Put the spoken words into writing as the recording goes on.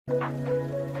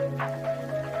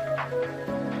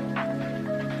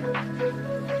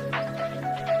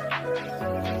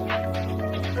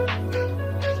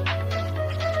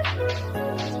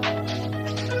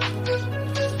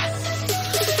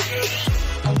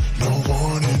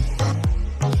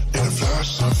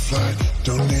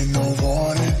Don't need no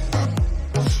warning.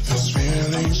 This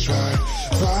feeling's right.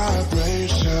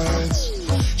 Vibrations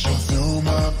show through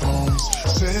my bones.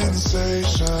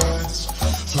 Sensations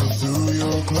flow through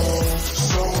your glow.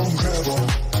 So incredible,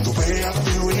 the way I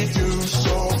feel with you.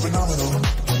 So phenomenal.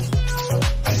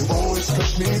 And you always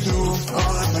push me through.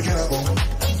 Unforgettable.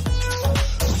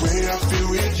 The way I feel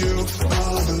with you.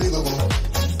 Unbelievable.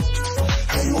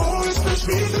 And you always push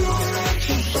me through.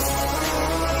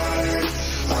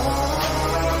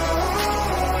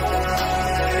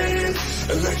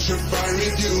 Electrify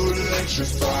with you,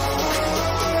 electrify.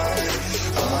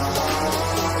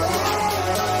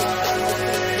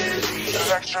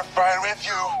 Electrify with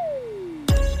you.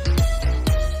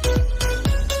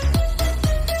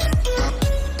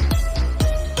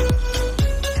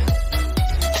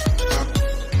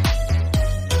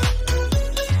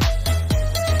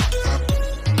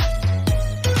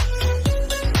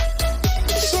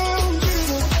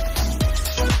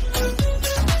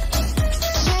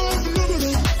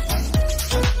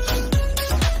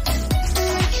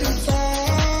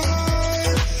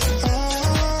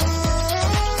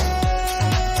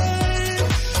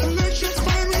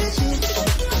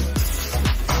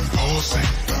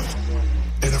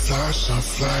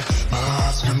 Fly, my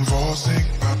heart's convulsing.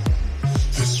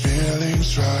 This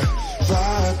feeling's right.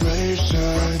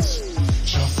 Vibrations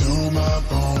show through my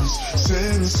bones.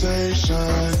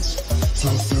 Sensations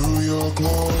flow through your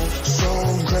glow. So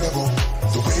incredible,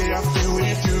 the way I feel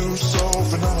with you. So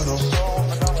phenomenal.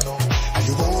 And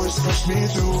you always push me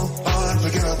through.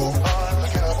 Unforgettable.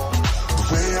 The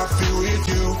way I feel with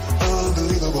you.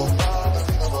 Unbelievable.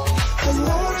 And you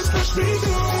always push me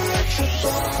through.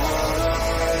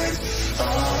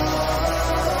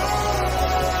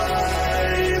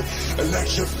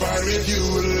 Electrify with you,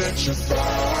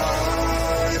 electrified.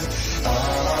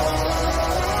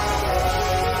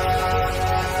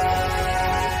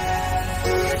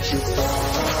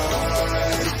 Electrified.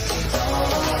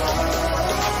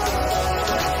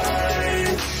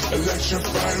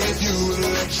 Electrify with you,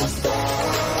 electrified.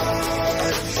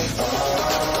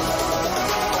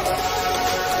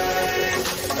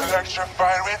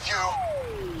 Electrify with you.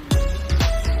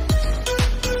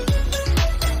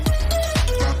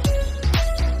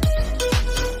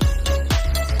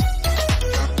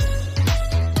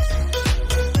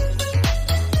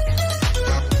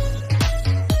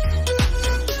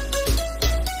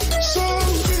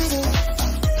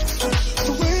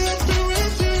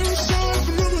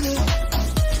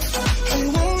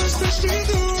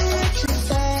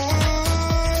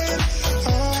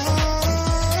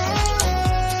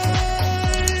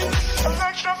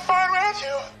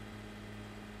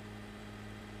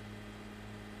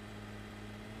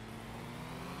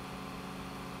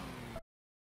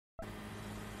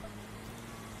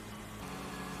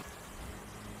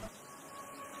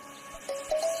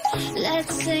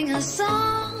 Let's sing a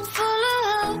song full of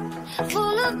hope,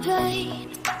 full of pain.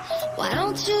 Why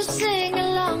don't you sing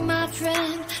along, my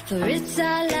friend? For it's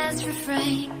our last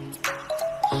refrain.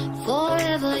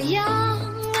 Forever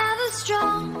young, ever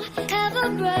strong, ever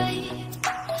brave.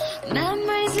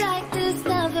 Memories like this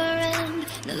never end.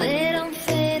 No, they don't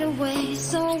fade away.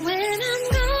 So when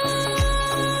I'm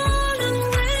gone, and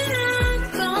when I'm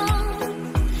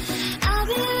gone, I'll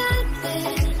be right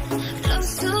there,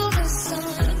 close to the sun.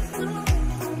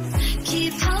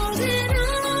 Keep holding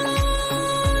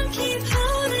on, keep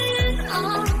holding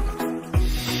on,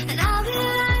 and I'll be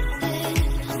right there,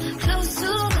 close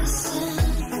to the sun,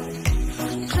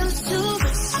 close to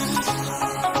the sun.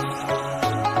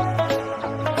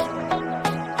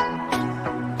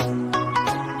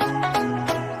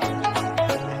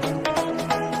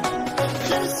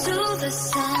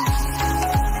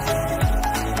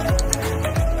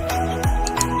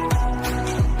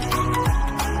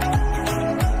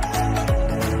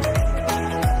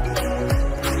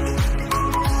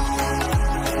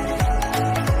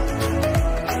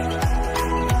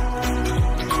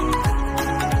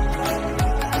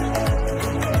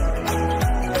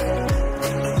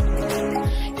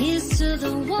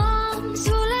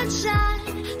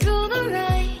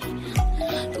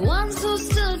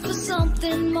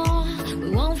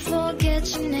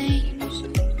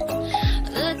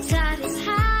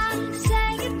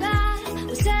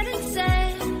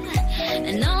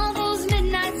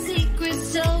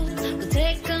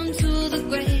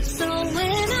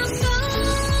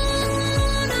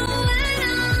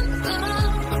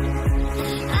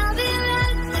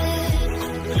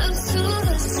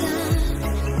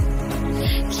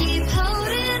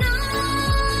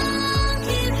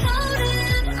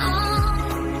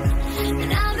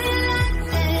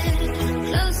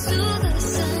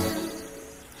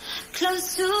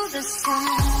 the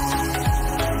sun.